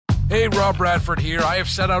Hey, Rob Bradford here. I have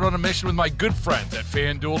set out on a mission with my good friends at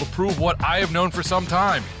FanDuel to prove what I have known for some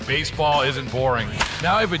time. Baseball isn't boring.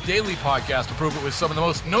 Now I have a daily podcast to prove it with some of the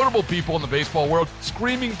most notable people in the baseball world,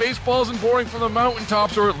 screaming baseball isn't boring from the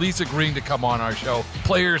mountaintops, or at least agreeing to come on our show.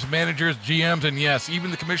 Players, managers, GMs, and yes, even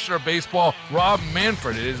the commissioner of baseball, Rob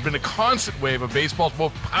Manfred. It has been a constant wave of baseball's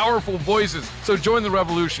most powerful voices. So join the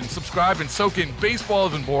revolution. Subscribe and soak in Baseball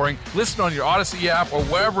Isn't Boring. Listen on your Odyssey app or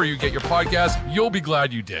wherever you get your podcasts. You'll be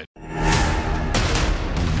glad you did.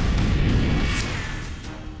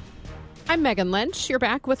 I'm Megan Lynch. You're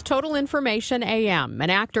back with Total Information AM. An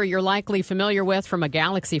actor you're likely familiar with from a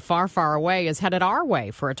galaxy far, far away is headed our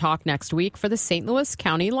way for a talk next week for the St. Louis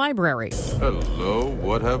County Library. Hello,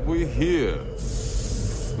 what have we here?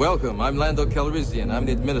 Welcome, I'm Lando Calrissian. I'm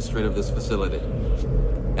the administrator of this facility.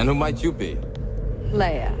 And who might you be?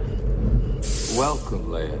 Leia. Welcome,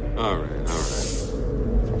 Leia. All right.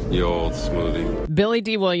 You old smoothie. Billy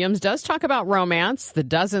Dee Williams does talk about romance, the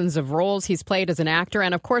dozens of roles he's played as an actor,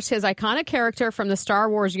 and of course his iconic character from the Star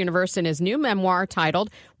Wars universe in his new memoir titled,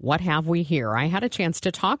 What Have We Here? I had a chance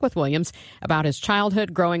to talk with Williams about his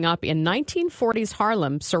childhood growing up in 1940s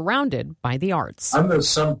Harlem, surrounded by the arts. I'm the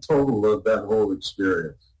sum total of that whole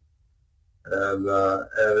experience. And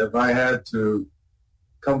if I had to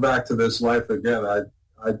come back to this life again,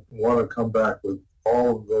 I'd want to come back with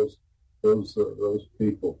all of those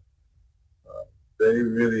people. They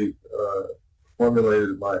really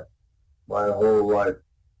formulated my whole life.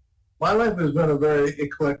 My life has been a very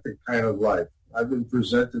eclectic kind of life. I've been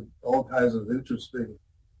presented all kinds of interesting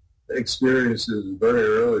experiences very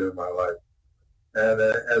early in my life. And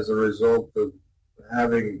as a result of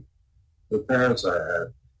having the parents I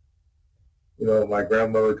had, you know, my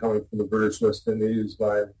grandmother coming from the British West Indies,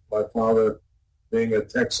 my father being a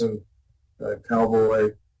Texan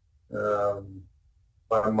cowboy,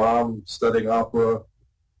 my mom studying opera.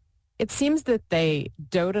 It seems that they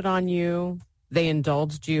doted on you, they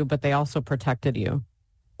indulged you, but they also protected you.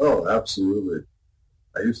 Oh, absolutely.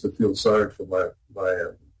 I used to feel sorry for my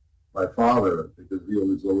father because he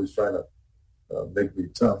was always trying to make me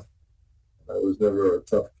tough. I was never a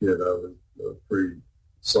tough kid. I was pretty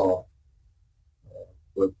soft.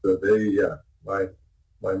 But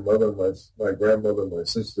my mother, my grandmother, my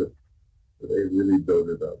sister, they really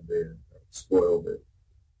doted on me and spoiled me.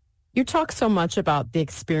 You talk so much about the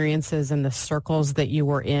experiences and the circles that you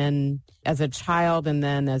were in as a child and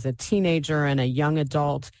then as a teenager and a young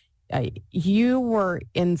adult. You were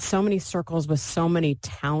in so many circles with so many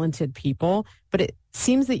talented people, but it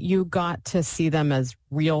seems that you got to see them as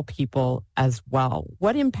real people as well.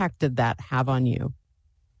 What impact did that have on you?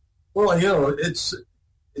 Well, you know, it's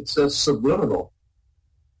a subliminal.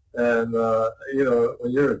 And, you know,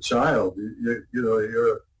 when you're a child,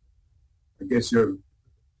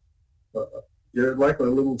 you're like a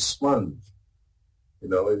little sponge. You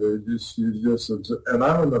know, you just, and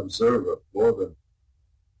I'm an observer more than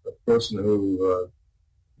a person who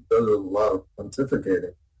does a lot of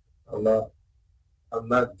pontificating. I'm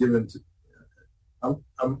not given to,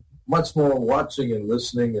 I'm much more watching and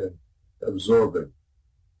listening and absorbing.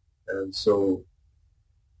 And so,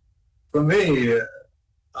 for me,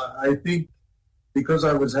 I think because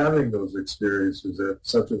I was having those experiences at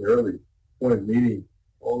such an early point, meeting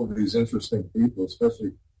all of these interesting people,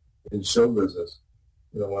 especially in show business.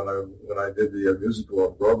 You know, when I did the musical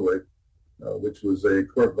on Broadway, which was a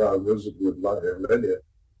court bound musical with Lydia,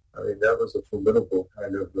 I mean, that was a formidable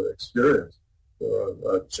kind of experience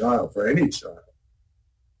for a child, for any child.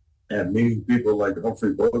 And meeting people like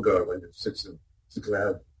Humphrey Bogart when you're six and a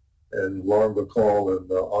half, and Lauren Bacall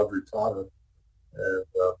and Audrey Todd, and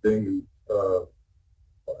being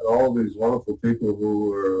all these wonderful people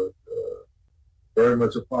who were very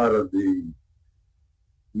much a part of the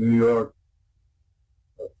New York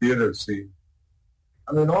theater scene.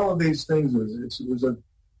 I mean, all of these things was a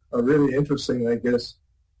really interesting, I guess.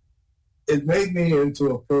 It made me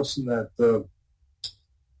into a person that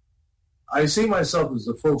I see myself as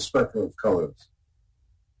the full spectrum of colors.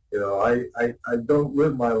 You know, I don't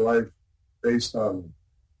live my life based on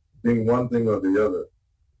being one thing or the other.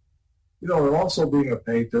 You know, and also being a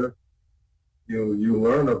painter, you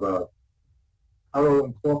learn about how to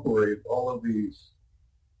incorporate all of these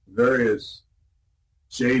various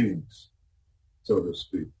shadings, so to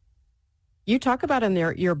speak. You talk about in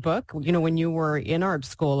your book, you know, when you were in art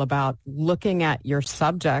school, about looking at your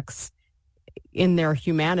subjects in their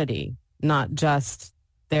humanity, not just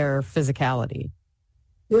their physicality.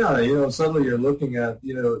 Yeah, you know, suddenly you're looking at,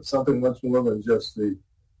 you know, something much more than just the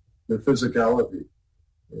physicality,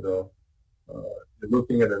 you know. You're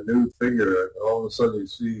looking at a nude figure, and all of a sudden you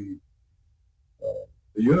see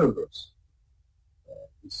the universe.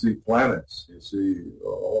 You see planets. You see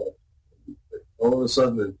all of a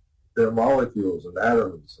sudden there are molecules and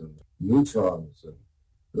atoms and neutrons, and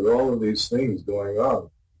there are all of these things going on,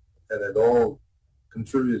 and it all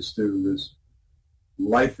contributes to this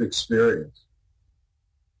life experience.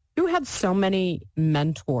 You had so many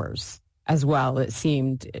mentors as well, it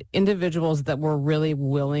seemed, individuals that were really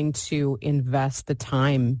willing to invest the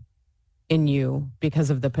time in you because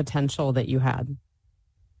of the potential that you had.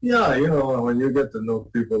 Yeah, when you get to know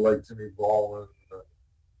people like Timmy Baldwin,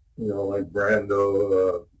 like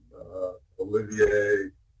Brando,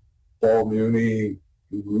 Olivier, Paul Muni,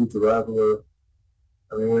 Luther Adler.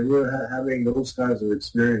 I mean, when you're having those kinds of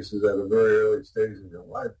experiences at a very early stage in your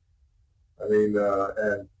life, I mean,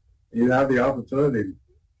 and you have the opportunity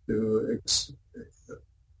to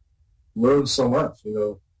learn so much,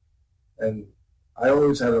 and I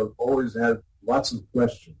always had lots of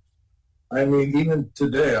questions. I mean, even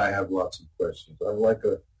today I have lots of questions.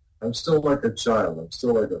 I'm still like a child. I'm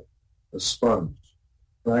still like a sponge,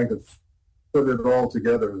 trying to put it all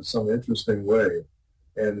together in some interesting way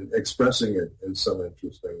and expressing it in some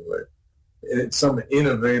interesting way, in some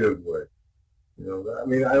innovative way. I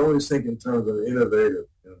mean, I always think in terms of innovative,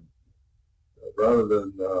 rather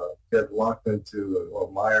than get locked into or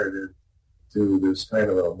mired into this kind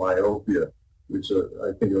of a myopia, which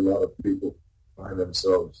I think a lot of people find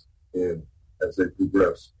themselves in as they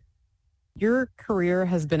progress. Your career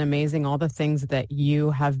has been amazing, all the things that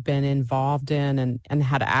you have been involved in and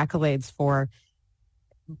had accolades for.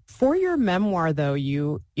 For your memoir, though,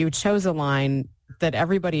 you chose a line that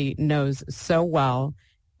everybody knows so well,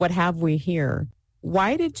 "What have we here?"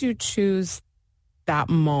 Why did you choose that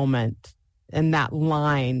moment and that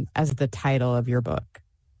line as the title of your book?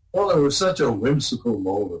 Well, it was such a whimsical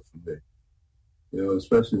moment for me,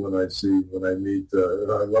 especially when I meet,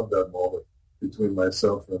 I love that moment between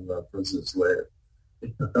myself and Princess Leia.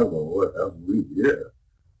 Hello, what have we here?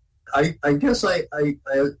 I guess I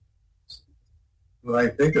when I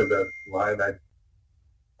think of that line,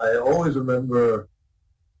 I always remember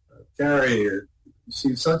Carrie.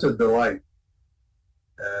 She's such a delight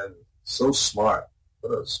and so smart.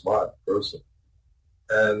 What a smart person.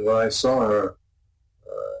 And when I saw her,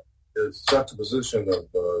 it's juxtaposition of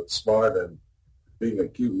smart and being a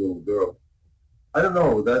cute little girl. I don't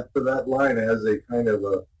know, that line has a kind of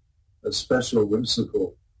a special,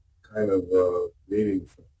 whimsical kind of meaning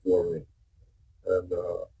for me.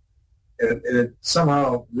 And it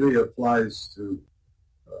somehow really applies to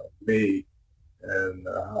me and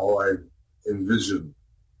how I envision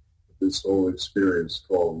this whole experience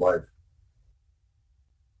called life.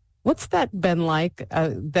 What's that been like,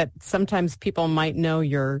 that sometimes people might know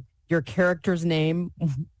your character's name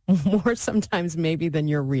more sometimes maybe than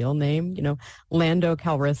your real name? Lando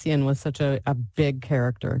Calrissian was such a big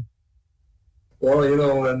character. Well,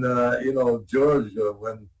 when George,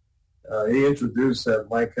 when he introduced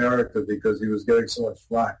my character, because he was getting so much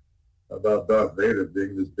flack about Darth Vader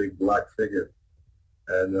being this big black figure.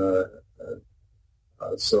 And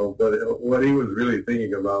but what he was really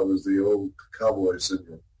thinking about was the old cowboy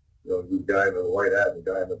syndrome, the guy in the white hat and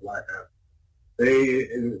the guy in the black hat. They,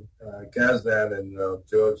 Kazdan and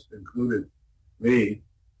George included me,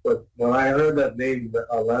 but when I heard that name,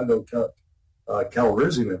 Lando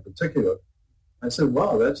Calrissian in particular, I said,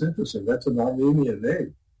 wow, that's interesting. That's an Armenian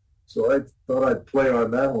name. So I thought I'd play on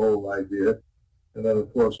that whole idea. And then,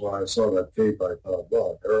 of course, when I saw that tape, I thought,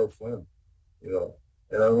 wow, Errol Flynn,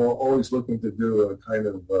 And I'm always looking to do a kind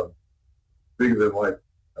of bigger than life.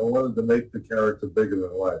 I wanted to make the character bigger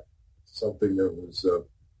than life, something that was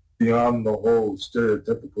beyond the whole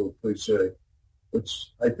stereotypical cliche,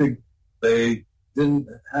 which I think they didn't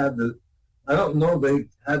have I don't know they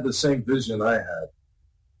had the same vision I had,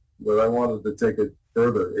 but I wanted to take it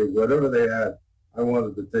further. Whatever they had, I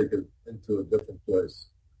wanted to take it into a different place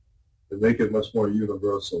to make it much more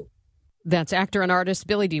universal. That's actor and artist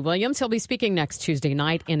Billy Dee Williams. He'll be speaking next Tuesday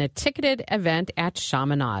night in a ticketed event at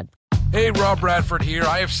Chaminade. Hey, Rob Bradford here.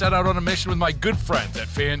 I have set out on a mission with my good friends at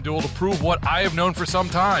FanDuel to prove what I have known for some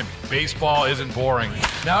time. Baseball isn't boring.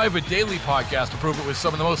 Now I have a daily podcast to prove it with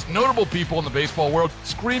some of the most notable people in the baseball world,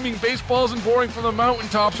 screaming baseball isn't boring from the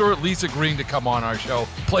mountaintops, or at least agreeing to come on our show.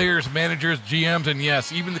 Players, managers, GMs, and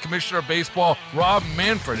yes, even the commissioner of baseball, Rob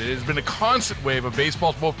Manfred. It has been a constant wave of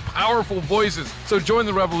baseball's most powerful voices. So join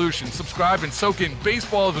the revolution. Subscribe and soak in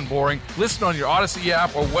Baseball Isn't Boring. Listen on your Odyssey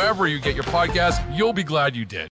app or wherever you get your podcasts. You'll be glad you did.